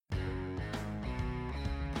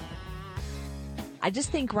I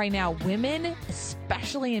just think right now, women,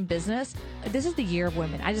 especially in business, this is the year of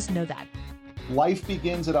women. I just know that. Life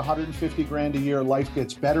begins at 150 grand a year. Life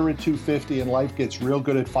gets better at 250 and life gets real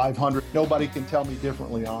good at 500. Nobody can tell me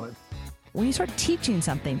differently on it. When you start teaching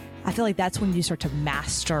something, I feel like that's when you start to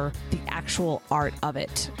master the actual art of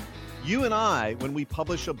it. You and I, when we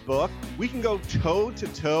publish a book, we can go toe to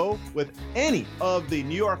toe with any of the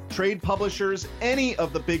New York trade publishers, any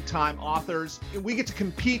of the big time authors. We get to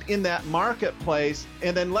compete in that marketplace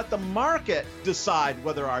and then let the market decide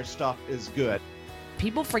whether our stuff is good.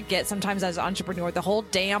 People forget sometimes as an entrepreneur, the whole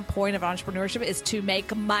damn point of entrepreneurship is to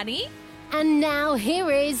make money. And now here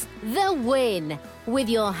is The Win with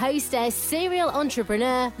your hostess, serial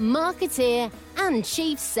entrepreneur, marketeer, and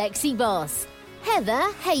chief sexy boss, Heather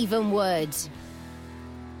Havenwood.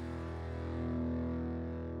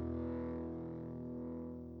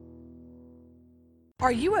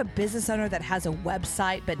 Are you a business owner that has a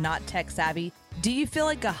website but not tech savvy? Do you feel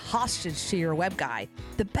like a hostage to your web guy?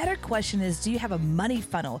 The better question is, do you have a money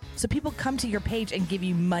funnel so people come to your page and give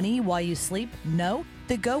you money while you sleep? No?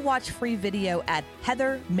 Then go watch free video at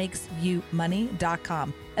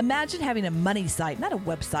heathermakesyoumoney.com. Imagine having a money site, not a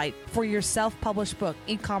website, for your self-published book,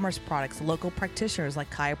 e-commerce products, local practitioners like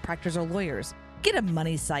chiropractors or lawyers. Get a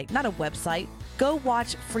money site, not a website. Go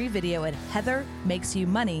watch free video at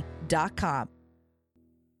heathermakesyoumoney.com.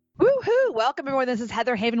 Woohoo! Welcome everyone. This is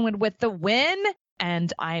Heather Havenwood with The Win,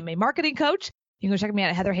 and I'm a marketing coach. You can go check me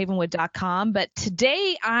out at heatherhavenwood.com. But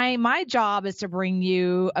today, my job is to bring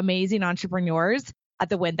you amazing entrepreneurs at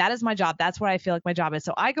The Win. That is my job. That's what I feel like my job is.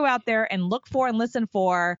 So I go out there and look for and listen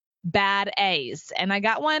for bad A's. And I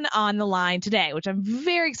got one on the line today, which I'm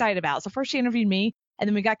very excited about. So first she interviewed me, and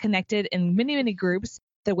then we got connected in many, many groups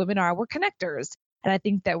that women we're connectors. And I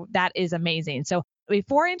think that is amazing. So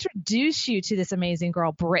before I introduce you to this amazing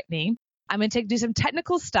girl, Britney, I'm going to do some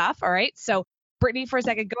technical stuff. All right. So Britney, for a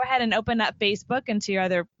second, go ahead and open up Facebook into your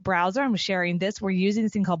other browser. I'm sharing this. We're using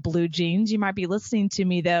this thing called Blue Jeans. You might be listening to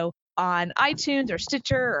me, though, on iTunes or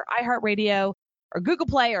Stitcher or iHeartRadio or Google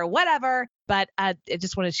Play or whatever. But I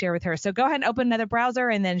just want to share with her. So go ahead and open another browser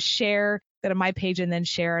and then go to my page and then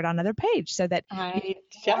share it on another page so that I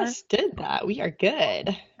just did that. We are good. Isn't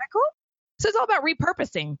that cool? So it's all about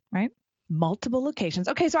repurposing, right? Multiple locations.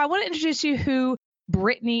 Okay, so I want to introduce you who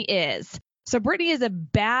Britney is. So Britney is a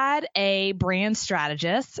bad A brand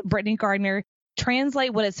strategist. Britney Gardner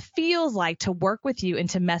translate what it feels like to work with you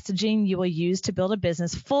into messaging you will use to build a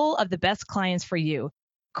business full of the best clients for you.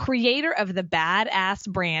 Creator of the Badass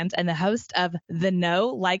brand and the host of the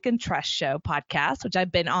Know, Like, and Trust Show podcast, which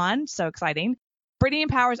I've been on. So exciting. Britney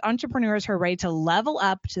empowers entrepreneurs who are ready to level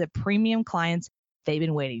up to the premium clients they've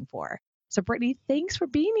been waiting for. So Britney, thanks for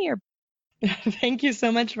being here. Thank you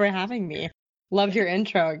so much for having me. Loved your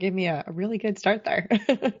intro. It gave me a really good start there.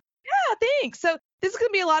 Yeah, thanks. So this is going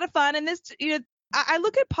to be a lot of fun. And this, I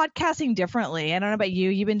look at podcasting differently. I don't know about you.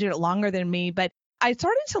 You've been doing it longer than me, but I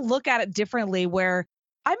started to look at it differently where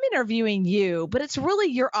I'm interviewing you, but it's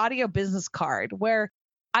really your audio business card where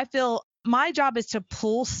I feel my job is to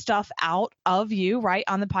pull stuff out of you, right,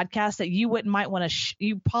 on the podcast that you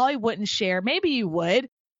you probably wouldn't share. Maybe you would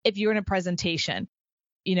if you were in a presentation.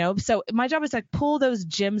 So my job is to pull those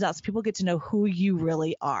gems out so people get to know who you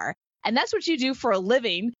really are. And that's what you do for a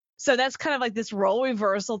living. So that's kind of like this role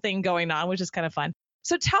reversal thing going on, which is kind of fun.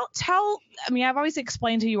 So I've always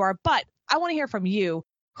explained who you are, but I want to hear from you.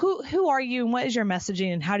 Who are you and what is your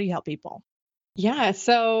messaging and how do you help people? Yeah.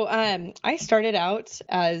 So I started out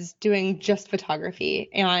as doing just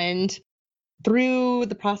photography, and through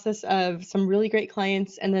the process of some really great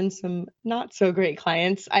clients and then some not so great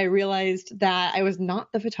clients, I realized that I was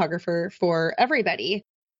not the photographer for everybody.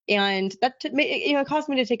 And that caused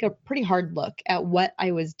me to take a pretty hard look at what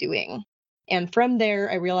I was doing. And from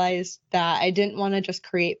there, I realized that I didn't want to just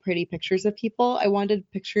create pretty pictures of people. I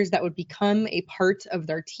wanted pictures that would become a part of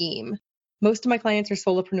their team. Most of my clients are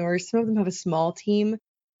solopreneurs. Some of them have a small team,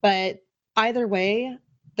 but either way,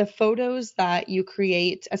 the photos that you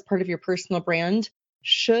create as part of your personal brand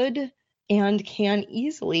should and can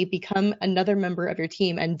easily become another member of your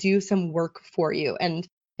team and do some work for you. And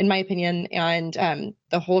in my opinion, and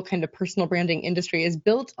the whole kind of personal branding industry is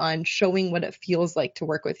built on showing what it feels like to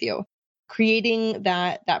work with you, creating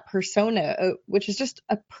that persona, which is just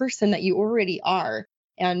a person that you already are,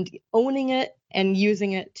 and owning it and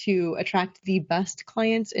using it to attract the best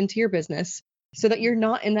clients into your business, so that you're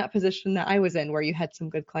not in that position that I was in where you had some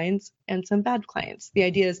good clients and some bad clients. The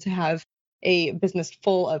idea is to have a business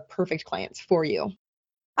full of perfect clients for you.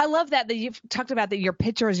 I love that you've talked about that your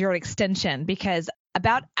picture is your extension, because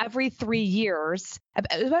about every 3 years, I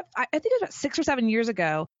think it was about 6 or 7 years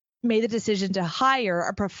ago, made the decision to hire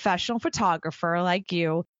a professional photographer like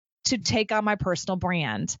you to take on my personal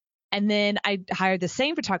brand. And then I hired the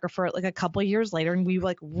same photographer like a couple of years later, and we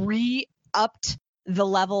like re-upped the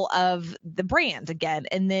level of the brand again.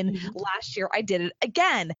 And then last year I did it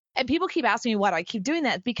again. And people keep asking me why do I keep doing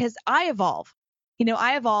that? Because I evolve.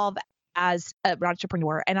 I evolve as an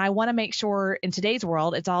entrepreneur, and I want to make sure in today's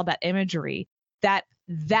world, it's all about imagery, that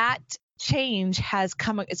change is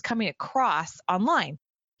coming across online.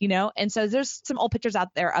 And so there's some old pictures out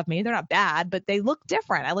there of me. They're not bad, but they look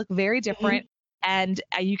different. I look very different. And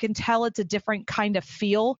you can tell it's a different kind of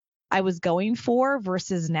feel I was going for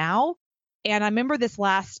versus now. And I remember this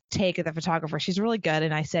last take of the photographer. She's really good.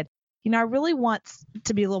 And I said, I really want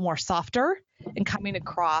to be a little more softer and coming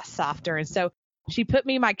across softer. And so she put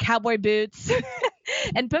me in my cowboy boots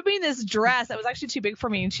and put me in this dress that was actually too big for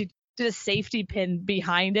me. And she did a safety pin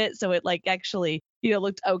behind it. So it like actually,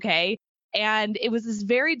 looked okay. And it was this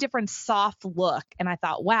very different soft look. And I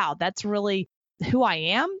thought, wow, that's really who I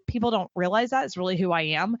am. People don't realize that it's really who I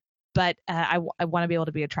am, but I want to be able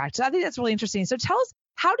to be attracted. So I think that's really interesting. So tell us,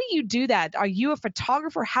 how do you do that? Are you a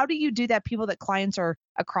photographer? How do you do that? Clients are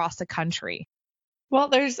across the country. Well,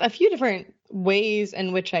 there's a few different ways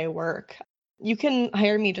in which I work. You can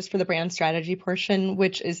hire me just for the brand strategy portion,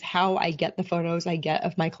 which is how I get the photos I get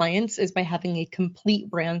of my clients, is by having a complete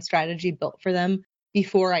brand strategy built for them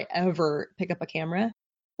before I ever pick up a camera.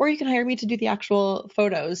 Or you can hire me to do the actual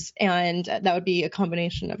photos, and that would be a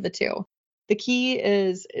combination of the two. The key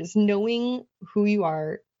is knowing who you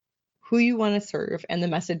are, who you want to serve, and the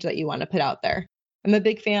message that you want to put out there. I'm a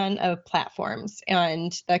big fan of platforms,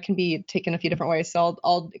 and that can be taken a few different ways. So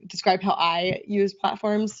I'll describe how I use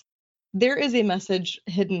platforms. There is a message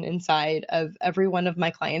hidden inside of every one of my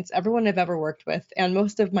clients, everyone I've ever worked with, and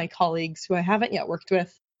most of my colleagues who I haven't yet worked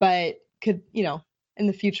with, but could, in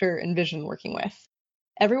the future envision working with.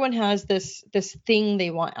 Everyone has this thing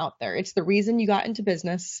they want out there. It's the reason you got into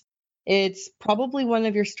business. It's probably one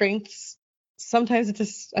of your strengths. Sometimes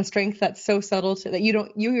it's a strength that's so subtle that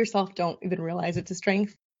you yourself don't even realize it's a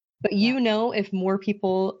strength. But if more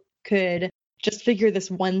people could just figure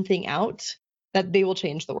this one thing out, that they will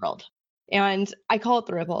change the world. And I call it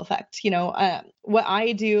the ripple effect. What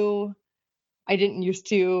I do, I didn't used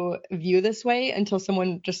to view this way until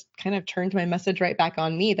someone just kind of turned my message right back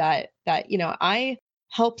on me that I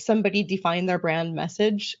help somebody define their brand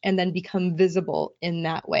message and then become visible in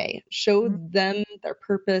that way. Show them their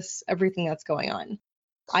purpose, everything that's going on.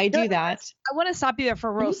 I do that. I want to stop you there for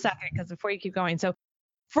a real second, because before you keep going. So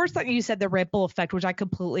first thing you said, the ripple effect, which I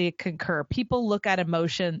completely concur. People look at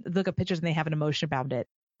pictures and they have an emotion about it.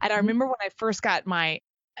 And I remember when I first got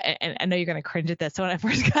and I know you're going to cringe at this. So when I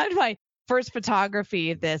first got my first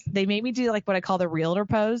photography of this, they made me do like what I call the realtor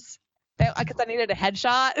pose, because I needed a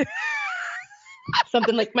headshot.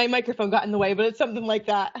 Something like my microphone got in the way, but it's something like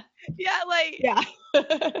that. Yeah.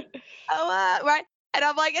 Right. And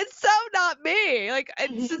I'm like, it's so not me. Like,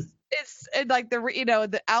 it's just, it's like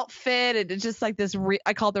the outfit, and it's just like this,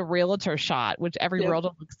 I call it the realtor shot, which every realtor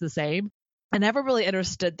looks the same. I never really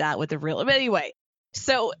understood that with the realtor. But anyway,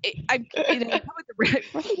 so I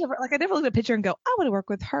never looked at a picture and go, I want to work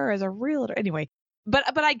with her as a realtor. Anyway.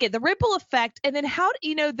 But I get the ripple effect. And then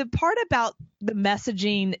the part about the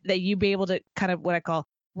messaging that you be able to kind of what I call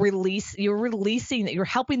release, you're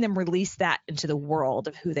helping them release that into the world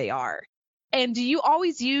of who they are. And do you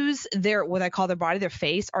always use what I call their body, their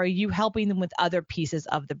face, or are you helping them with other pieces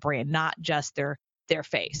of the brand, not just their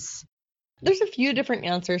face? There's a few different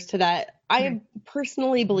answers to that. I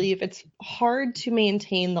personally believe it's hard to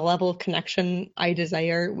maintain the level of connection I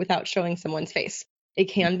desire without showing someone's face. It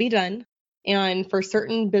can be done. And for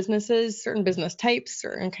certain businesses, certain business types,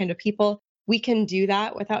 certain kind of people, we can do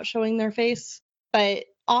that without showing their face. But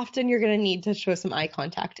often you're going to need to show some eye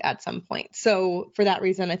contact at some point. So for that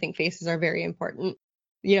reason, I think faces are very important.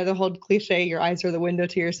 The whole cliche, your eyes are the window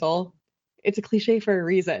to your soul. It's a cliche for a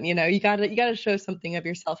reason. You gotta show something of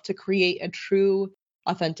yourself to create a true,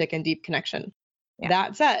 authentic, and deep connection. Yeah.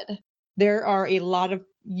 That said, there are a lot of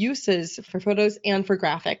uses for photos and for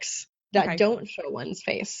graphics that don't show one's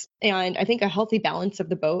face. And I think a healthy balance of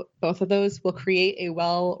both of those will create a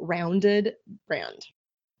well-rounded brand.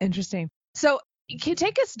 Interesting. So can you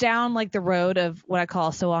take us down like the road of what I call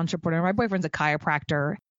a solo entrepreneur? My boyfriend's a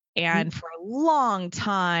chiropractor, and for a long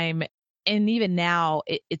time, and even now,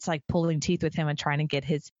 it's like pulling teeth with him and trying to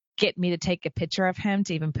get me to take a picture of him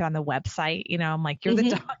to even put on the website. I'm like, you're the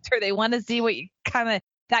doctor. They want to see what you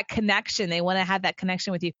that connection. They want to have that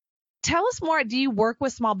connection with you. Tell us more. Do you work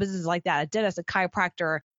with small businesses like that? A dentist, a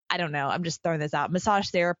chiropractor, I don't know. I'm just throwing this out. Massage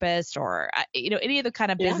therapist, or any other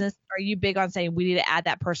kind of business. Are you big on saying we need to add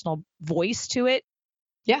that personal voice to it?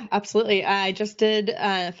 Yeah, absolutely. I just did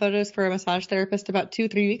photos for a massage therapist about 2,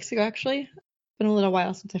 3 weeks ago, actually. Been a little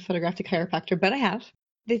while since I photographed a chiropractor, but I have.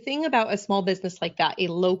 The thing about a small business like that, a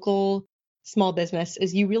local small business,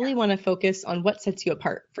 is you really want to focus on what sets you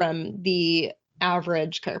apart from the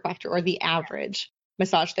average chiropractor or the average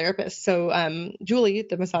massage therapist. So Julie,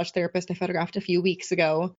 the massage therapist I photographed a few weeks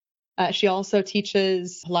ago, she also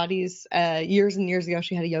teaches Pilates. Years and years ago,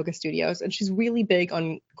 she had a yoga studios, and she's really big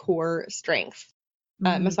on core strength.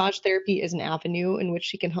 Massage therapy is an avenue in which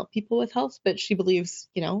she can help people with health, but she believes,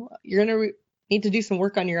 you're going to need to do some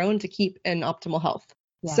work on your own to keep in optimal health.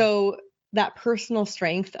 Yeah. So that personal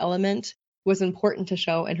strength element was important to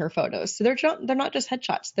show in her photos. So they're not just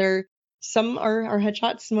headshots. Some are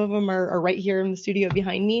headshots. Some of them are right here in the studio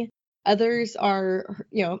behind me. Others are,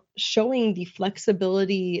 showing the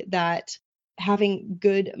flexibility that having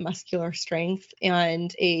good muscular strength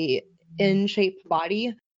and a in-shape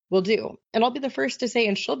body will do. And I'll be the first to say,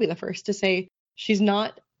 and she'll be the first to say, she's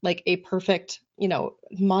not like a perfect,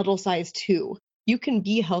 model size 2. You can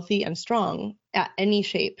be healthy and strong at any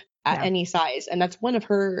shape, at any size. And that's one of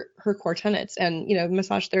her core tenets. And,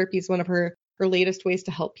 massage therapy is one of her latest ways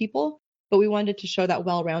to help people. But we wanted to show that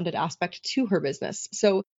well-rounded aspect to her business.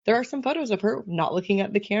 So there are some photos of her not looking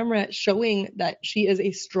at the camera, showing that she is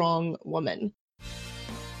a strong woman.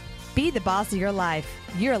 Be the boss of your life.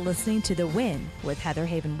 You're listening to The Win with Heather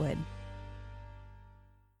Havenwood.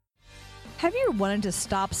 Have you ever wanted to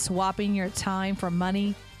stop swapping your time for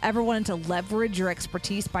money? Ever wanted to leverage your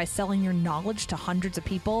expertise by selling your knowledge to hundreds of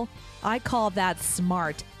people? I call that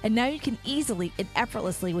smart. And now you can easily and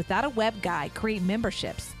effortlessly, without a web guy, create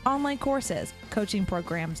memberships, online courses, coaching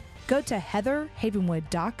programs. Go to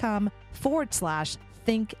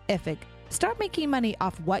heatherhavenwood.com/thinkific. Start making money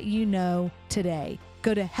off what you know today.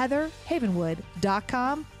 Go to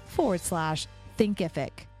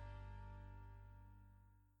heatherhavenwood.com/thinkific.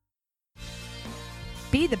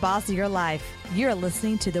 Be the boss of your life. You're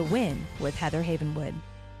listening to The Win with Heather Havenwood.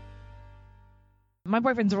 My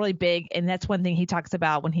boyfriend's really big, and that's one thing he talks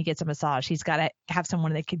about when he gets a massage. He's got to have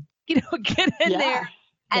someone that could, get in there.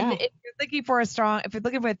 And if you're looking for a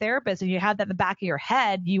therapist and you have that in the back of your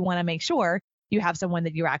head, you want to make sure you have someone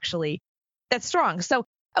that that's strong. So,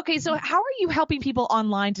 okay, so how are you helping people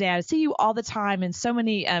online today? I see you all the time in so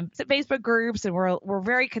many Facebook groups, and we're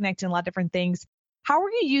very connected in a lot of different things. How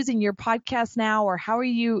are you using your podcast now, or how are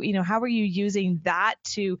you using that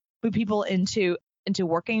to move people into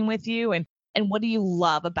working with you, and what do you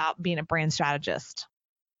love about being a brand strategist?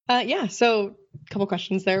 So a couple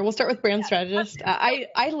questions there. We'll start with brand strategist.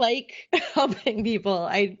 I like helping people.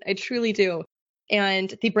 I truly do.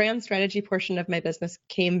 And the brand strategy portion of my business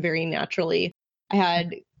came very naturally. I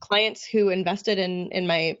had clients who invested in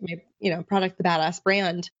my product, the Badass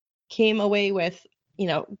brand, came away with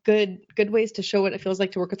good ways to show what it feels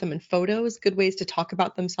like to work with them in photos, good ways to talk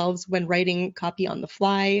about themselves when writing copy on the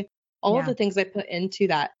fly, all of the things I put into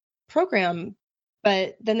that program.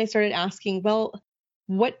 But then they started asking, well,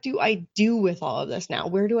 what do I do with all of this now?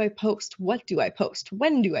 Where do I post? What do I post?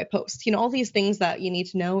 When do I post? All these things that you need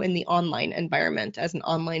to know in the online environment as an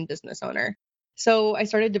online business owner. So I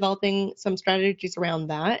started developing some strategies around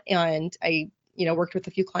that, and I, worked with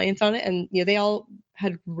a few clients on it, and they all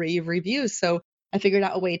had rave reviews. So I figured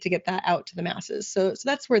out a way to get that out to the masses. So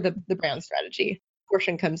that's where the brand strategy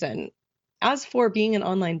portion comes in. As for being an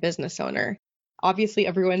online business owner, obviously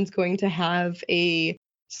everyone's going to have a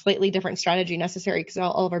slightly different strategy necessary because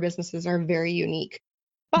all of our businesses are very unique.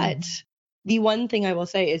 But the one thing I will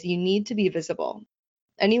say is you need to be visible.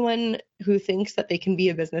 Anyone who thinks that they can be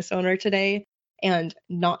a business owner today and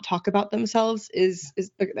not talk about themselves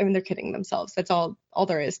they're kidding themselves. That's all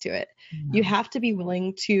there is to it. You have to be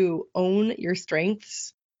willing to own your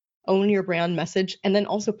strengths, own your brand message, and then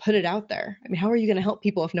also put it out there. I mean, how are you going to help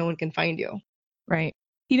people if no one can find you? Right.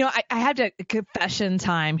 I had a confession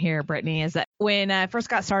time here, Britney, is that when I first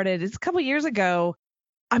got started, it's a couple years ago,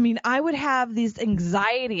 I would have these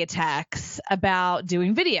anxiety attacks about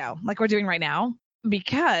doing video like we're doing right now,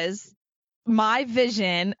 because my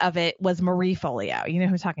vision of it was Marie Folio. You know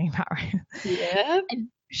who I'm talking about, right? Yeah. And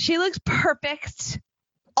she looks perfect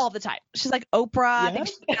all the time. She's like Oprah.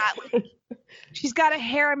 Yeah. I think she's got a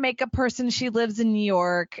hair and makeup person. She lives in New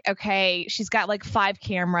York. Okay. She's got like 5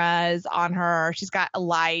 cameras on her. She's got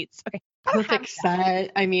lights. Okay. Perfect set.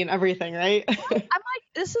 Everything, right? I'm like,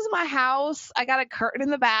 this is my house. I got a curtain in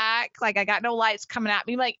the back. Like, I got no lights coming at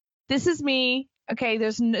me. Like, this is me. Okay,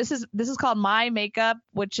 this is called my makeup,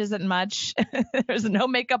 which isn't much. There's no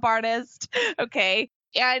makeup artist. Okay.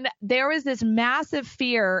 And there was this massive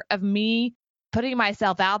fear of me putting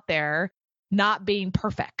myself out there not being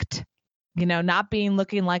perfect. not being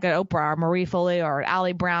looking like an Oprah or Marie Foley or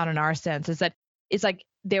Allie Brown in our sense, is that it's like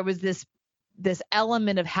there was this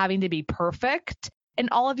element of having to be perfect in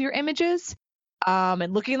all of your images,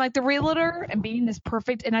 and looking like the realtor and being this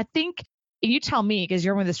perfect. And I think, and you tell me, because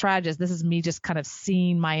you're one of the strategists, this is me just kind of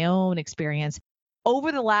seeing my own experience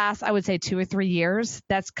over the last, I would say 2 or 3 years,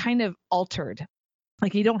 that's kind of altered.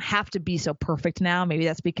 Like you don't have to be so perfect now. Maybe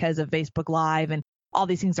that's because of Facebook Live and all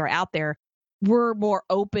these things are out there. We're more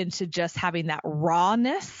open to just having that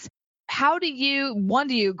rawness. How do you, one,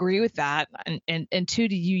 do you agree with that? And two,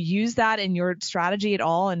 do you use that in your strategy at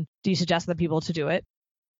all? And do you suggest to people to do it?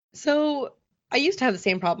 So I used to have the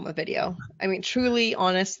same problem with video. I mean, truly,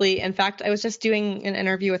 honestly. In fact, I was just doing an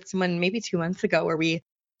interview with someone maybe 2 months ago where we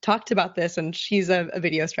talked about this, and she's a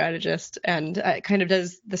video strategist and kind of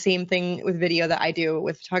does the same thing with video that I do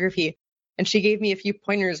with photography. And she gave me a few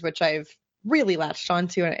pointers, which I've really latched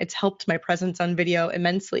onto, and it's helped my presence on video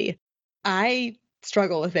immensely. I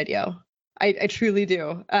struggle with video. I truly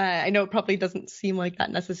do. I know it probably doesn't seem like that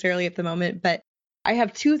necessarily at the moment, but I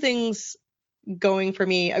have two things going for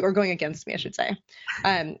me, or going against me, I should say.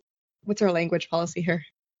 What's our language policy here?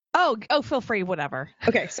 Oh, feel free, whatever.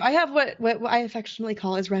 Okay, so I have what I affectionately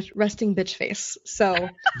call is resting bitch face. So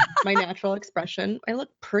my natural expression, I look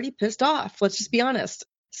pretty pissed off. Let's just be honest.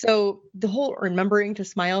 So the whole remembering to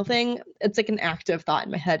smile thing, it's like an active thought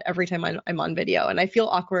in my head every time I'm on video, and I feel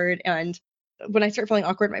awkward. And when I start feeling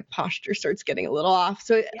awkward, my posture starts getting a little off.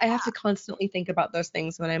 So I have to constantly think about those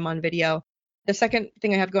things when I'm on video. The second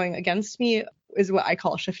thing I have going against me is what I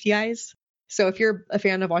call shifty eyes. So if you're a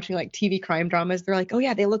fan of watching like TV crime dramas, they're like, oh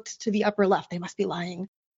yeah, they looked to the upper left, they must be lying.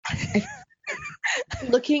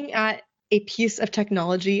 Looking at a piece of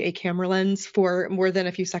technology, a camera lens, for more than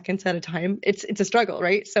a few seconds at a time, it's a struggle,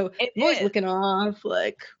 right? So I'm always looking off,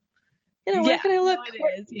 like, where can I look? No,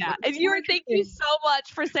 it is, yeah. And thank you so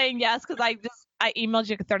much for saying yes, because I emailed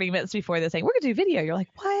you 30 minutes before this saying, we're going to do video. You're like,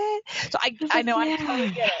 what? So I know I totally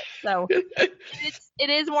get it. So it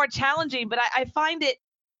is more challenging, but I find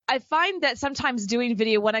that sometimes doing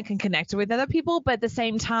video, when I can connect with other people, but at the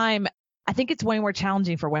same time, I think it's way more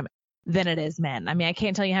challenging for women than it is men. I mean, I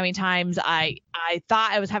can't tell you how many times I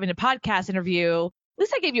thought I was having a podcast interview. At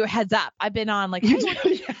least I gave you a heads up. I've been on like, hey,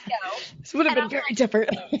 this would have been very different.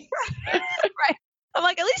 Right. I'm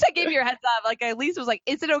like, at least I gave you a heads up. Like, at least it was like,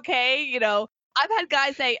 is it okay? I've had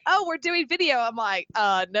guys say, oh, we're doing video. I'm like,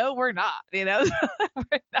 no, we're not, We're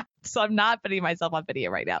not. So I'm not putting myself on video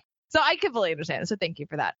right now. So I completely understand. So thank you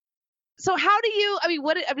for that. So how do you,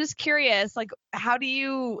 I'm just curious, like, how do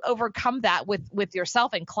you overcome that with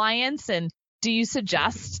yourself and clients? And do you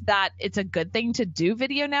suggest that it's a good thing to do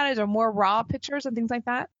video nowadays, or more raw pictures and things like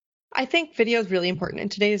that? I think video is really important in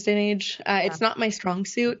today's day and age. It's not my strong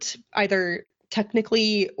suit, either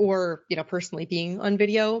technically or, personally being on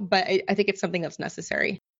video, but I think it's something that's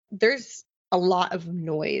necessary. There's a lot of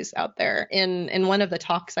noise out there. In one of the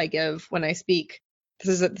talks I give when I speak,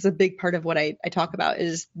 this is a big part of what I talk about,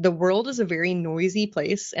 is the world is a very noisy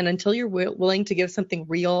place. And until you're willing to give something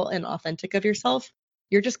real and authentic of yourself,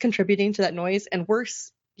 you're just contributing to that noise. And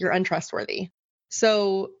worse, you're untrustworthy.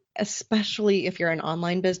 So especially if you're an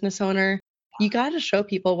online business owner, you got to show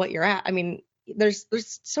people what you're at. I mean, there's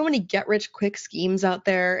so many get rich quick schemes out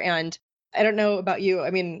there. And I don't know about you. I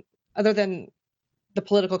mean, other than the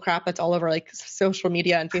political crap that's all over like social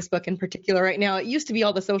media and Facebook in particular right now, it used to be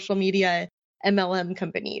all the social media MLM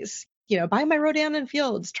companies, buy my Rodan and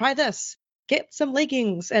Fields, try this, get some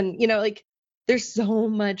leggings. And, like, there's so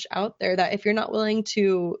much out there that if you're not willing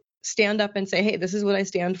to stand up and say, hey, this is what I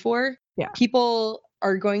stand for, people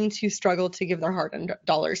are going to struggle to give their hard-earned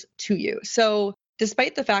dollars to you. So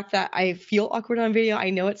despite the fact that I feel awkward on video,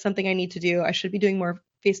 I know it's something I need to do. I should be doing more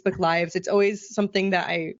Facebook Lives. It's always something that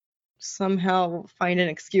I somehow find an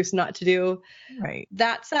excuse not to do. Right.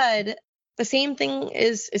 That said, the same thing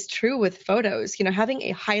is true with photos. Having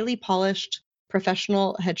a highly polished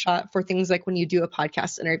professional headshot for things like when you do a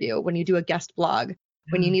podcast interview, when you do a guest blog,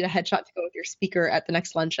 when you need a headshot to go with your speaker at the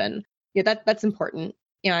next luncheon. That's important.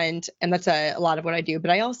 And that's a lot of what I do.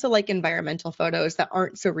 But I also like environmental photos that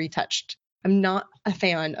aren't so retouched. I'm not a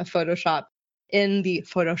fan of Photoshop in the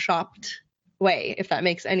photoshopped way, if that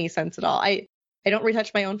makes any sense at all. I don't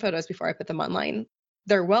retouch my own photos before I put them online.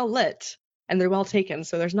 They're well lit and they're well taken,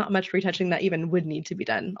 so there's not much retouching that even would need to be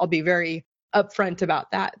done. I'll be very upfront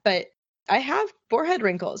about that. But I have forehead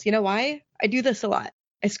wrinkles. You know why? I do this a lot.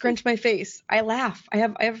 I scrunch my face. I laugh. I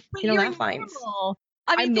have laugh lines.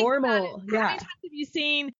 I'm normal. Yeah. How many times have you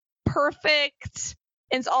seen perfect?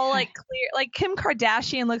 And it's all like clear. Like Kim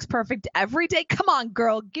Kardashian looks perfect every day. Come on,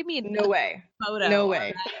 girl. Give me a no way. Photo. No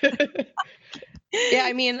way. Yeah,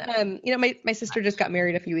 I mean, my sister just got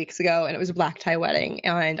married a few weeks ago and it was a black tie wedding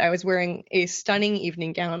and I was wearing a stunning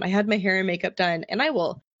evening gown. I had my hair and makeup done and I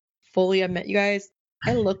will fully admit, you guys,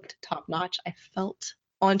 I looked top notch. I felt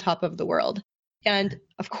on top of the world. And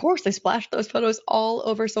of course, I splashed those photos all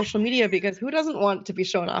over social media because who doesn't want to be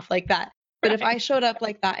shown off like that? But if I showed up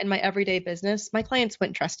like that in my everyday business, my clients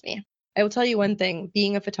wouldn't trust me. I will tell you one thing,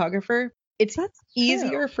 being a photographer, it's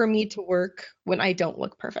easier for me to work when I don't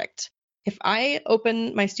look perfect. If I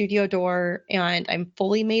open my studio door and I'm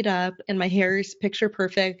fully made up and my hair is picture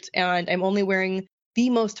perfect and I'm only wearing the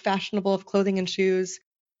most fashionable of clothing and shoes,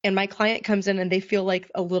 and my client comes in and they feel like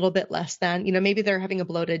a little bit less than, maybe they're having a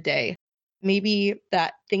bloated day. Maybe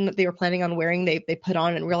that thing that they were planning on wearing, they put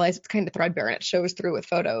on and realize it's kind of threadbare and it shows through with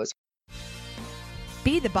photos.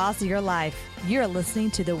 Be the boss of your life. You're listening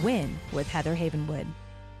to The Win with Heather Havenwood.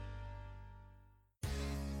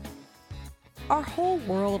 Our whole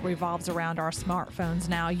world revolves around our smartphones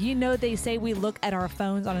now. They say we look at our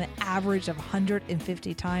phones on an average of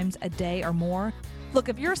 150 times a day or more. Look,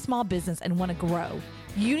 if you're a small business and want to grow,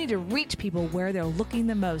 you need to reach people where they're looking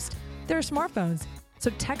the most. Their smartphones. So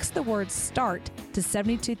text the word START to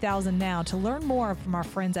 72,000 now to learn more from our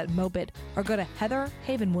friends at Mobit, or go to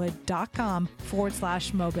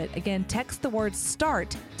heatherhavenwood.com/Mobit. Again, text the word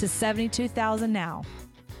START to 72,000 now.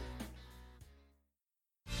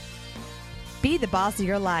 Be the boss of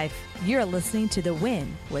your life. You're listening to The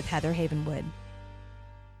Win with Heather Havenwood.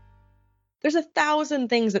 There's 1,000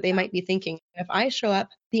 things that they might be thinking. If I show up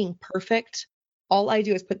being perfect, all I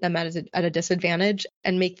do is put them at a disadvantage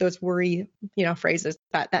and make those worry, phrases,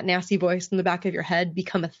 that nasty voice in the back of your head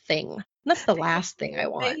become a thing. And that's the last thing I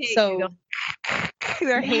want. So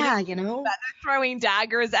they're throwing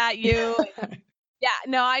daggers at you. Yeah,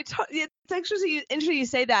 no, it's actually interesting you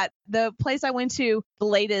say that. The place I went to, the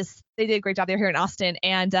latest, they did a great job. They're here in Austin,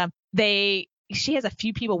 and she has a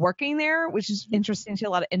few people working there, which is interesting. She had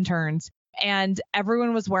a lot of interns, and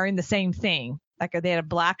everyone was wearing the same thing. Like they had a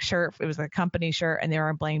black shirt, it was a company shirt, and they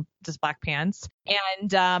were wearing just black pants.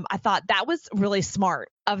 And I thought that was really smart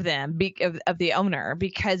of them, of the owner,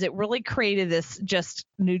 because it really created this just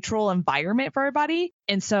neutral environment for everybody.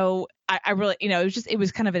 And so I really, it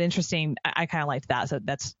was kind of an interesting, I kind of liked that. So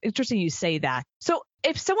that's interesting you say that. So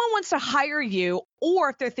if someone wants to hire you, or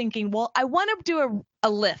if they're thinking, well, I want to do a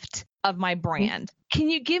lift of my brand, can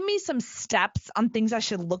you give me some steps on things I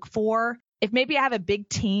should look for? If maybe I have a big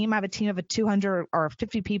team, I have a team of 200 or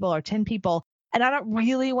 50 people or 10 people, and I don't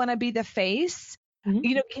really want to be the face,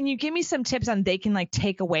 can you give me some tips on they can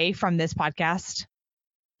take away from this podcast?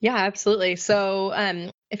 Yeah, absolutely. So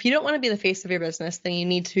if you don't want to be the face of your business, then you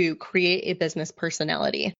need to create a business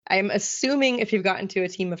personality. I'm assuming if you've gotten to a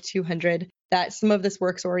team of 200 that some of this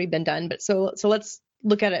work's already been done. But so let's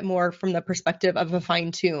look at it more from the perspective of a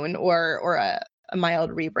fine tune or a mild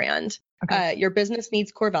rebrand. Okay. Your business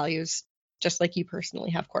needs core values, just like you personally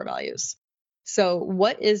have core values. So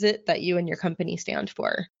what is it that you and your company stand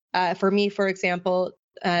for? For me, for example,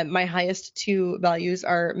 my highest two values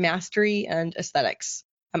are mastery and aesthetics.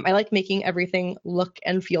 I like making everything look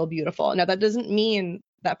and feel beautiful. Now, that doesn't mean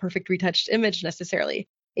that perfect retouched image necessarily.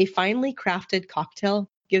 A finely crafted cocktail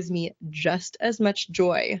gives me just as much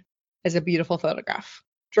joy as a beautiful photograph.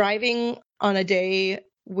 Driving on a day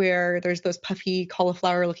where there's those puffy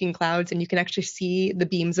cauliflower looking clouds and you can actually see the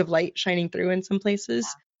beams of light shining through in some places,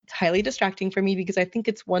 it's highly distracting for me because I think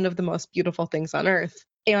it's one of the most beautiful things on earth.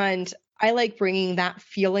 And I like bringing that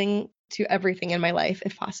feeling to everything in my life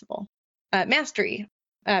if possible. Mastery.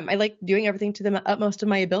 I like doing everything to the utmost of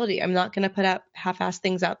my ability. I'm not going to put out half-assed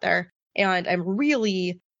things out there. And I'm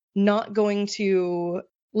really not going to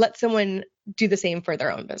let someone do the same for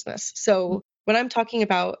their own business. So when I'm talking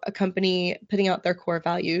about a company putting out their core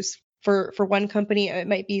values, for one company, it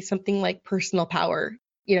might be something like personal power,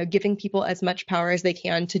 giving people as much power as they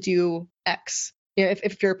can to do X.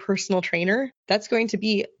 If you're a personal trainer, that's going to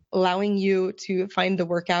be allowing you to find the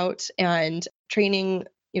workout and training,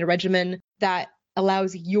 regimen that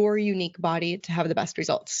allows your unique body to have the best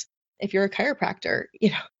results. If you're a chiropractor,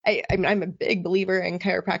 I'm a big believer in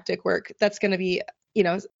chiropractic work. That's going to be,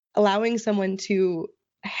 allowing someone to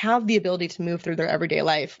have the ability to move through their everyday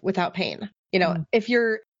life without pain. If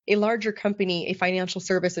you're a larger company, a financial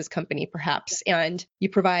services company, perhaps, and you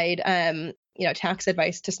provide, tax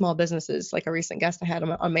advice to small businesses, like a recent guest I had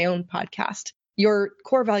on my own podcast, your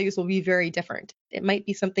core values will be very different. It might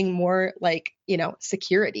be something more like,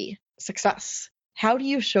 security, success. How do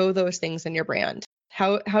you show those things in your brand?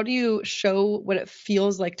 How do you show what it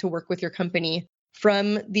feels like to work with your company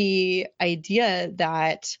from the idea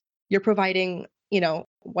that you're providing,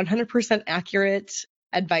 100% accurate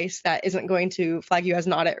advice that isn't going to flag you as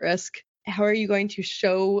not at risk, How are you going to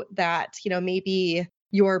show that, maybe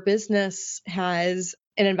your business has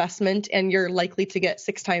an investment and you're likely to get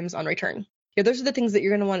 6 times on return? Those are the things that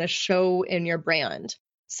you're going to want to show in your brand.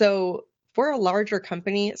 So for a larger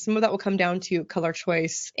company, some of that will come down to color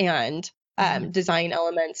choice and design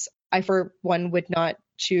elements. I, for one, would not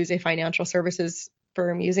choose a financial services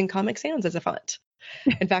firm using Comic Sans as a font.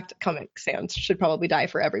 In fact, Comic Sans should probably die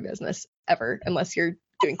for every business ever, unless you're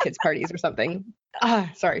doing kids' parties or something.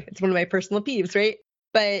 Sorry, it's one of my personal peeves, right?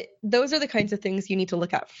 But those are the kinds of things you need to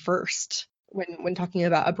look at first when talking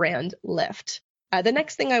about a brand lift. The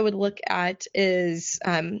next thing I would look at is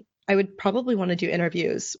I would probably want to do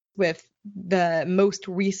interviews with the most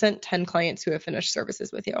recent 10 clients who have finished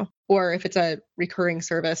services with you, or if it's a recurring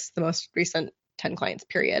service, the most recent 10 clients,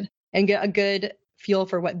 period, and get a good feel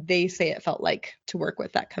for what they say it felt like to work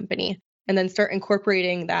with that company, and then start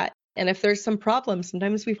incorporating that. And if there's some problems,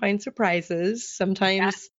 sometimes we find surprises.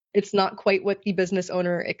 Sometimes it's not quite what the business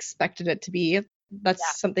owner expected it to be.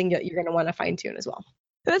 That's something that you're going to want to fine tune as well.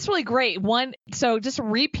 That's really great. So just a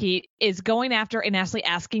repeat is going after and actually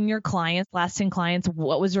asking your clients, last 10 clients,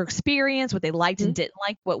 what was their experience, what they liked and didn't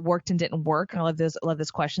like, what worked and didn't work. I love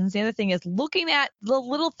those questions. The other thing is looking at the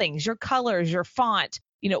little things, your colors, your font,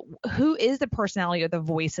 who is the personality or the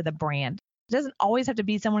voice of the brand. It doesn't always have to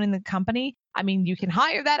be someone in the company. I mean, you can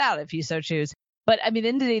hire that out if you so choose. But I mean, at the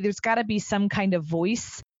end of the day, there's got to be some kind of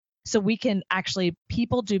voice so we can actually,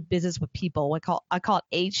 people do business with people. I call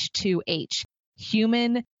it H2H.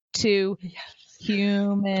 Human to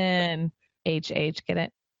human. HH, get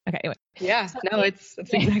it? Okay, anyway. Yeah, so no, it's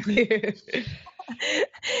exactly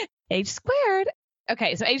H squared.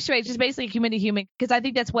 Okay, so H2H is basically human to human, because I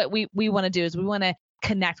think that's what we want to do, is we want to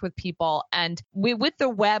connect with people. And with the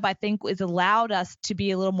web, I think it's allowed us to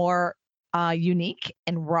be a little more unique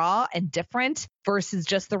and raw and different versus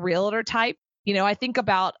just the realtor type. I think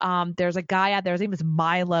about there's a guy out there, his name is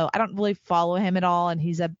Milo. I don't really follow him at all, and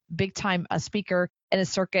he's a big time speaker in a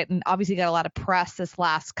circuit, and obviously got a lot of press this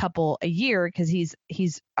last a year because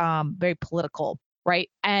he's very political, right?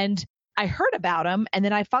 And I heard about him, and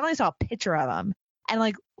then I finally saw a picture of him, and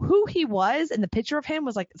like who he was and the picture of him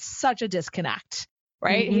was like such a disconnect,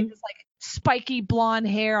 right? He was like spiky blonde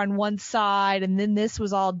hair on one side, and then this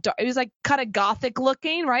was all dark. It was like kind of gothic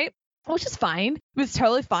looking, right? Which is fine. It was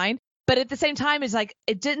totally fine. But at the same time, it's like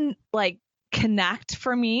it didn't like connect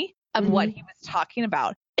for me of what he was talking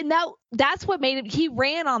about. And that's what made him, he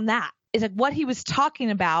ran on that. Is like what he was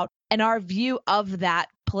talking about and our view of that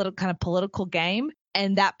political game.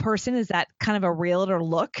 And that person is that kind of a realtor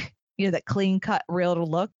look, that clean cut realtor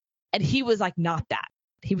look. And he was like not that.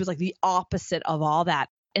 He was like the opposite of all that.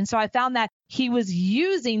 And so I found that he was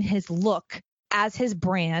using his look as his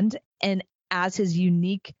brand and as his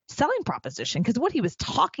unique selling proposition, because what he was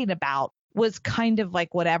talking about was kind of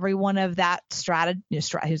like what every one of that he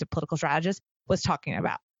was a political strategist, was talking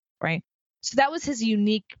about, right? So that was his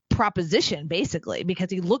unique proposition, basically,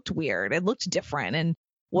 because he looked weird, it looked different, and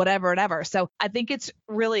whatever. So I think it's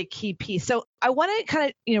really a key piece. So I want to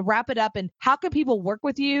kind of wrap it up. And how can people work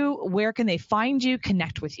with you? Where can they find you,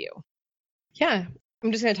 connect with you? Yeah,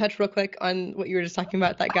 I'm just going to touch real quick on what you were just talking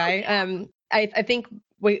about, that guy. I think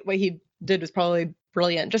what he did was probably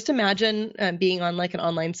brilliant. Just imagine being on like an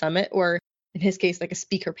online summit, or in his case, like a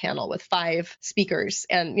speaker panel with 5 speakers,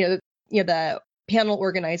 and the panel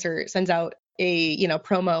organizer sends out a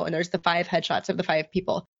promo, and there's the 5 headshots of the 5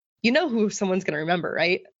 people. Who someone's going to remember,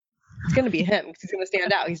 right? It's going to be him, because he's going to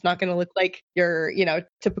stand out. He's not going to look like your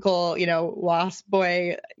typical wasp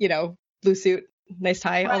boy, blue suit, nice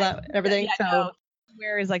tie, all that and everything. Yeah, so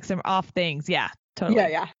where is like some off things? Yeah,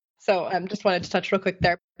 totally. Yeah. So just wanted to touch real quick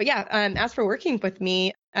there. But yeah, as for working with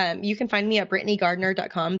me, you can find me at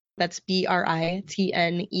BritneyGardner.com. That's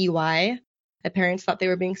Britney. My parents thought they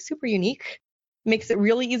were being super unique. Makes it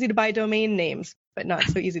really easy to buy domain names, but not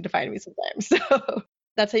so easy to find me sometimes. So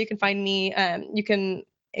that's how you can find me. You can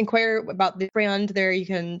inquire about the brand there. You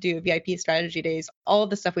can do VIP strategy days, all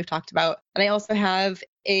of the stuff we've talked about. And I also have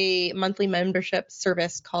a monthly membership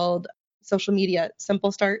service called Social Media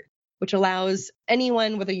Simple Start, which allows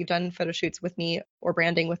anyone, whether you've done photo shoots with me or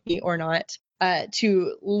branding with me or not,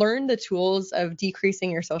 to learn the tools of decreasing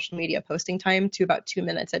your social media posting time to about 2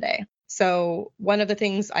 minutes a day. So one of the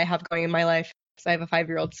things I have going in my life is I have a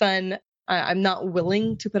 5-year-old son. I'm not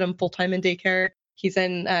willing to put him full-time in daycare. He's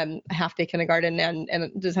in a half-day kindergarten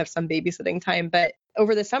and does have some babysitting time. But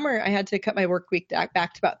over the summer, I had to cut my work week back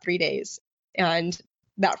to about 3 days. And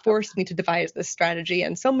that forced me to devise this strategy.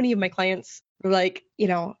 And so many of my clients were like,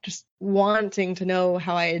 just wanting to know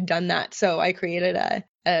how I had done that. So I created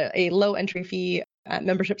a low entry fee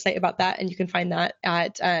membership site about that. And you can find that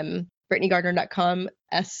at BritneyGardner.com,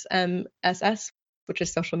 SMSS, which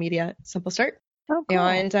is social media simple start. Oh, cool.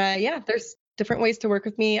 And there's different ways to work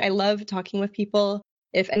with me. I love talking with people.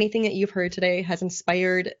 If anything that you've heard today has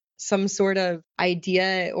inspired some sort of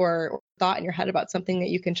idea or thought in your head about something that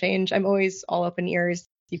you can change, I'm always all open ears.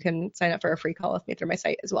 You can sign up for a free call with me through my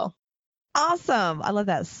site as well. Awesome. I love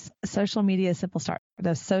that. Social media simple start.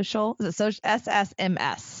 The social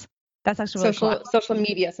SSMS. That's actually really cool. Social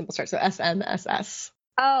media simple start. So SMSS.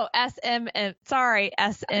 Oh, sorry,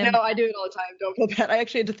 SM. No, I do it all the time. Don't feel bad. I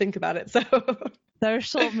actually had to think about it. So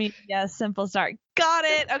social media simple start. Got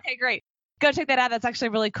it. Okay, great. Go check that out. That's actually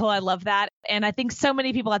really cool. I love that. And I think so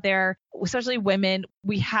many people out there, especially women,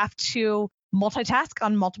 we have to multitask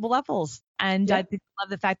on multiple levels. And I love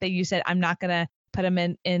the fact that you said, I'm not going to put them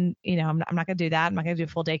in, I'm not going to do that. I'm not going to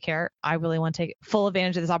do full daycare. I really want to take full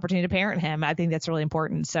advantage of this opportunity to parent him. I think that's really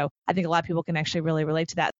important. So I think a lot of people can actually really relate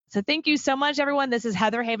to that. So thank you so much, everyone. This is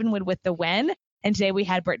Heather Havenwood with The Win. And today we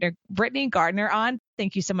had Britney Gardner on.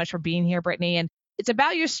 Thank you so much for being here, Britney. And it's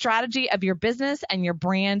about your strategy of your business and your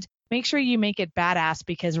brand. Make sure you make it badass,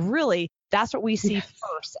 because really that's what we see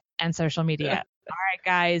first on social media. Yeah. All right,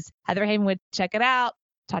 guys. Heather Havenwood, check it out.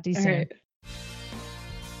 Talk to you soon. Right.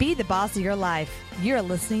 Be the boss of your life. You're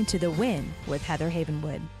listening to The Win with Heather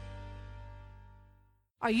Havenwood.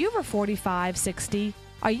 Are you over 45, 60?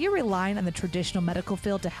 Are you relying on the traditional medical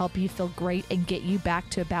field to help you feel great and get you back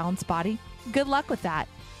to a balanced body? Good luck with that.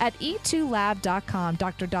 At e2lab.com,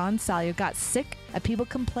 Dr. Don Salio got sick of people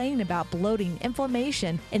complaining about bloating,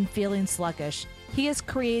 inflammation, and feeling sluggish. He has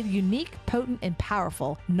created unique, potent, and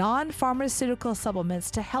powerful non-pharmaceutical supplements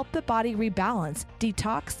to help the body rebalance,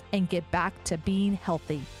 detox, and get back to being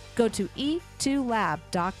healthy. Go to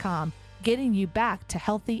e2lab.com, getting you back to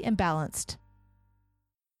healthy and balanced.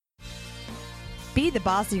 Be the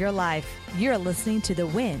boss of your life. You're listening to The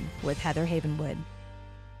Win with Heather Havenwood.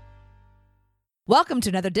 Welcome to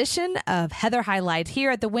another edition of Heather Highlight.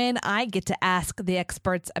 Here at The Win, I get to ask the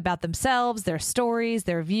experts about themselves, their stories,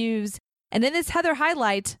 their views. And in this Heather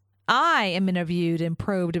Highlight, I am interviewed and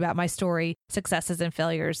probed about my story, successes, and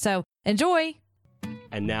failures. So enjoy.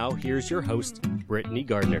 And now here's your host, Britney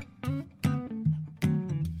Gardner.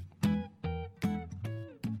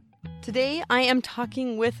 Today, I am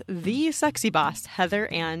talking with the sexy boss, Heather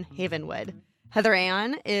Ann Havenwood. Heather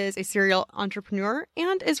Ann is a serial entrepreneur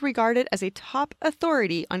and is regarded as a top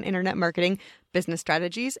authority on internet marketing, business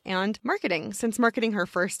strategies, and marketing. Since marketing her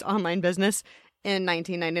first online business in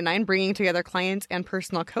 1999, bringing together clients and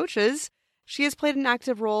personal coaches, she has played an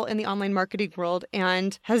active role in the online marketing world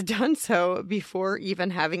and has done so before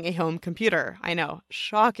even having a home computer. I know,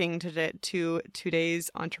 shocking to today's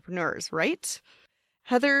entrepreneurs, right?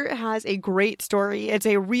 Heather has a great story. It's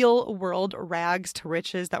a real world rags to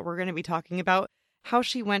riches that we're going to be talking about. How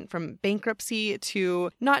she went from bankruptcy to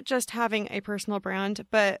not just having a personal brand,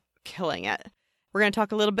 but killing it. We're going to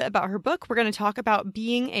talk a little bit about her book. We're going to talk about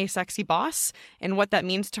being a sexy boss and what that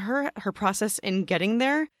means to her, her process in getting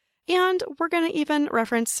there. And we're going to even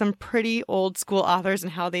reference some pretty old school authors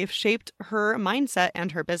and how they've shaped her mindset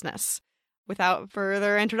and her business. Without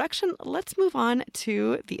further introduction, let's move on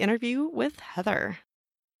to the interview with Heather.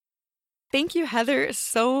 Thank you, Heather,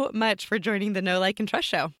 so much for joining the Know, Like, and Trust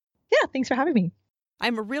Show. Yeah, thanks for having me.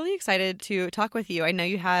 I'm really excited to talk with you. I know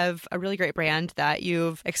you have a really great brand that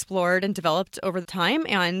you've explored and developed over the time,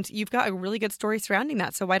 and you've got a really good story surrounding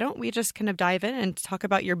that. So why don't we just kind of dive in and talk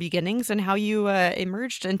about your beginnings and how you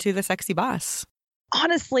emerged into the sexy boss?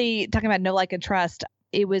 Honestly, talking about know, like, and trust,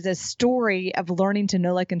 it was a story of learning to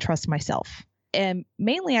know, like, and trust myself. And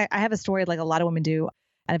mainly, I have a story like a lot of women do.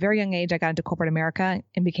 At a very young age, I got into corporate America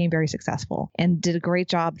and became very successful and did a great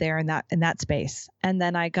job there in that space. And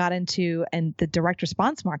then I got into the direct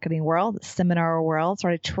response marketing world, the seminar world,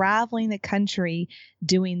 started traveling the country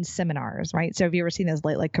doing seminars, right? So have you ever seen those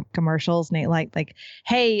late commercials, Nate, like,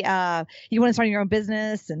 hey, you want to start your own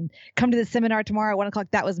business and come to the seminar tomorrow at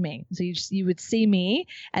 1:00? That was me. So you would see me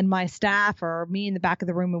and my staff or me in the back of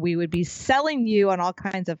the room, and we would be selling you on all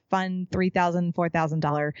kinds of fun $3,000,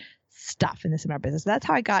 $4,000 stuff in the seminar business. So that's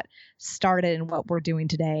how I got started in what we're doing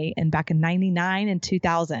today, and back in 99 and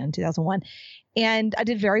 2001. And I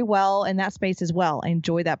did very well in that space as well. I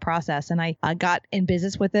enjoyed that process. And I got in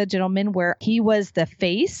business with a gentleman where he was the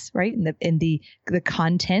face, right? In the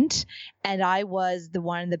content. And I was the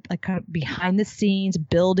one that kind of behind the scenes,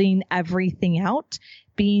 building everything out,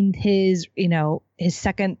 being his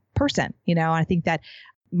second person, and I think that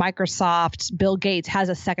Microsoft, Bill Gates has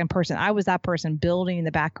a second person. I was that person building in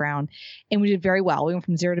the background, and we did very well. We went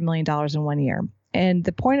from $0 to $1 million in 1 year. And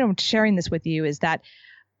the point of sharing this with you is that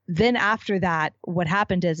then after that, what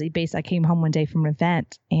happened is I came home one day from an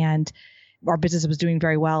event, and our business was doing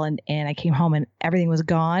very well. And I came home and everything was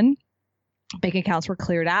gone. Bank accounts were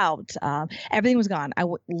cleared out. Everything was gone. I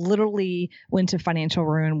literally went to financial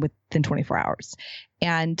ruin within 24 hours.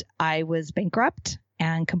 And I was bankrupt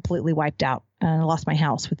and completely wiped out. I lost my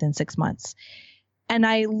house within 6 months. And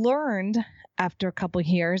I learned after a couple of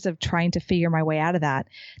years of trying to figure my way out of that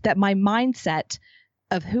my mindset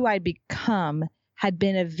of who I'd become had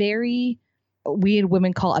been a very, we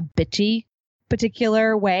women call a bitchy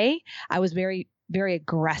particular way. I was very, very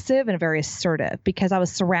aggressive and very assertive because I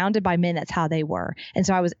was surrounded by men. That's how they were. And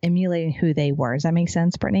so I was emulating who they were. Does that make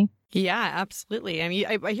sense, Brittany? Yeah, absolutely. I mean,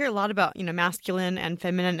 I hear a lot about, masculine and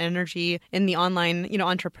feminine energy in the online,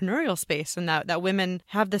 entrepreneurial space, and that women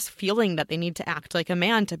have this feeling that they need to act like a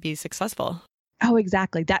man to be successful. Oh,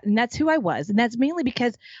 exactly. That's who I was. And that's mainly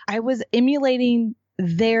because I was emulating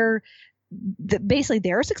basically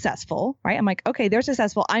they're successful, right? I'm like, okay, they're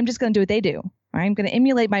successful. I'm just going to do what they do. Right? I'm going to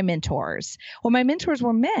emulate my mentors. Well, my mentors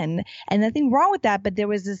were men and nothing wrong with that. But there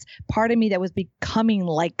was this part of me that was becoming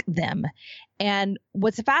like them. And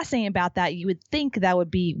what's fascinating about that, you would think that would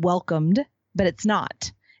be welcomed, but it's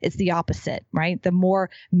not. It's the opposite, right? The more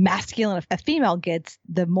masculine a female gets,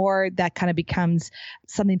 the more that kind of becomes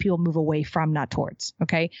something people move away from, not towards.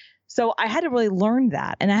 Okay. So I had to really learn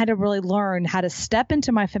that. And I had to really learn how to step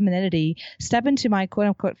into my femininity, step into my quote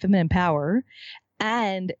unquote feminine power,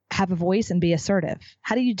 and have a voice and be assertive.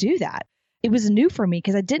 How do you do that? It was new for me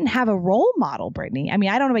because I didn't have a role model, Brittany. I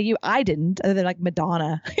mean, I don't know about you. I didn't, other than like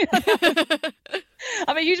Madonna.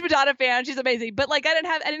 I'm a huge Madonna fan. She's amazing. But like, I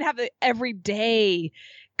didn't have the everyday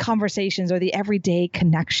conversations or the everyday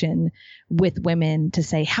connection with women to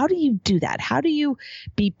say, how do you do that? How do you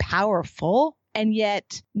be powerful and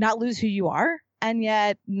yet not lose who you are and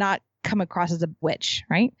yet not come across as a witch,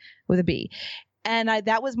 right? With a B. And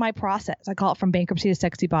that was my process. I call it from bankruptcy to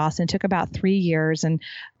sexy boss. And it took about 3 years. And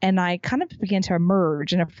I kind of began to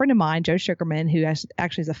emerge. And a friend of mine, Joe Sugarman, who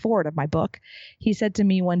actually is a forward of my book, he said to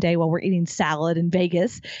me one day while we're eating salad in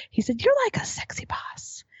Vegas, he said, "You're like a sexy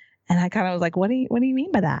boss." And I kind of was like, what do you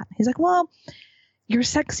mean by that? He's like, well, you're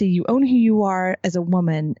sexy. You own who you are as a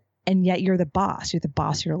woman. And yet you're the boss. You're the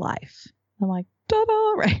boss of your life. I'm like,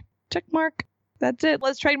 ta-da, right? Check mark. That's it.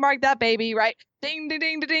 Let's trademark that baby, right? Ding, ding,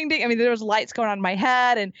 ding, ding, ding. I mean, there was lights going on in my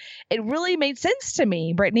head, and it really made sense to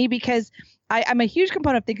me, Brittany, because I'm a huge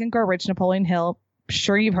component of Think and Grow Rich, Napoleon Hill. I'm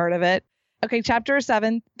sure you've heard of it. Okay, chapter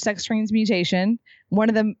 7, sex transmutation. One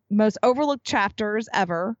of the most overlooked chapters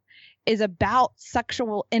ever is about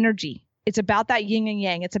sexual energy. It's about that yin and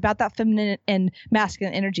yang. It's about that feminine and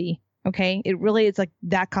masculine energy. Okay. It really is like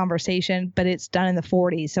that conversation, but it's done in the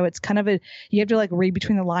 40s. So it's kind of you have to like read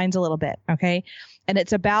between the lines a little bit. Okay. And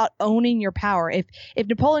it's about owning your power. If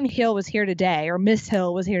Napoleon Hill was here today or Miss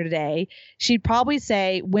Hill was here today, she'd probably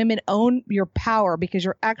say, women, own your power because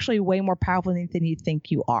you're actually way more powerful than you think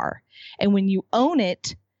you are. And when you own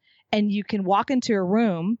it and you can walk into a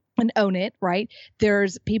room and own it, right?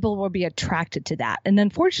 People will be attracted to that. And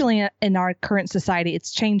unfortunately in our current society,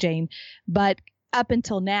 it's changing, but up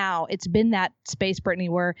until now, it's been that space, Brittany,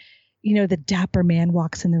 where, the dapper man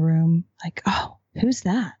walks in the room like, oh, who's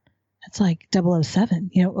that? That's like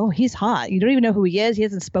 007. Oh, he's hot. You don't even know who he is. He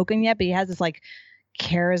hasn't spoken yet, but he has this like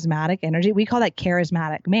charismatic energy. We call that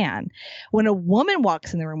charismatic man. When a woman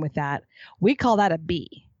walks in the room with that, we call that a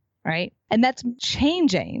B, right? And that's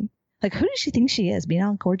changing. Like, who does she think she is? Being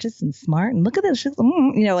all gorgeous and smart and look at this. She's,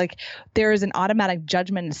 like there is an automatic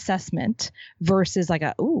judgment assessment versus like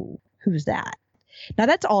ooh, who's that? Now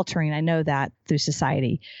that's altering. I know that through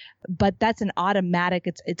society, but that's an automatic.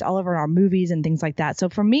 It's all over in our movies and things like that. So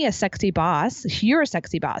for me, a sexy boss, you're a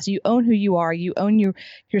sexy boss. You own who you are. You own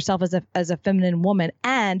yourself as a feminine woman,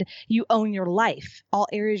 and you own your life, all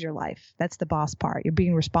areas of your life. That's the boss part. You're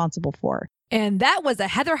being responsible for. And that was a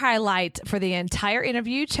Heather highlight for the entire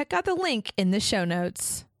interview. Check out the link in the show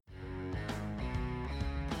notes.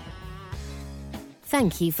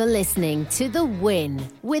 Thank you for listening to The Win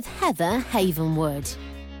with Heather Havenwood.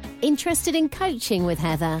 Interested in coaching with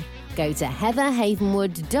Heather? Go to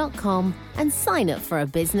heatherhavenwood.com and sign up for a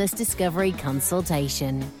business discovery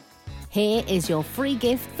consultation. Here is your free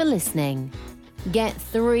gift for listening. Get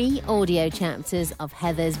 3 audio chapters of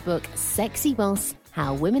Heather's book, Sexy Boss,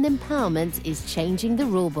 How Women Empowerment is Changing the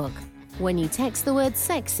Rulebook, when you text the word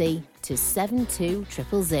sexy to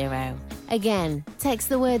 72000. Again, text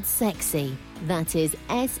the word sexy, that is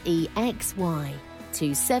SEXY,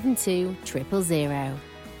 to 72000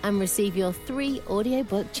 and receive your 3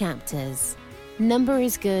 audiobook chapters. Number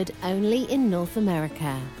is good only in North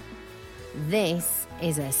America. This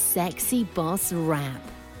is a Sexy Boss Wrap.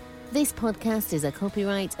 This podcast is a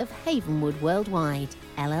copyright of Havenwood Worldwide,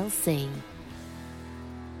 LLC.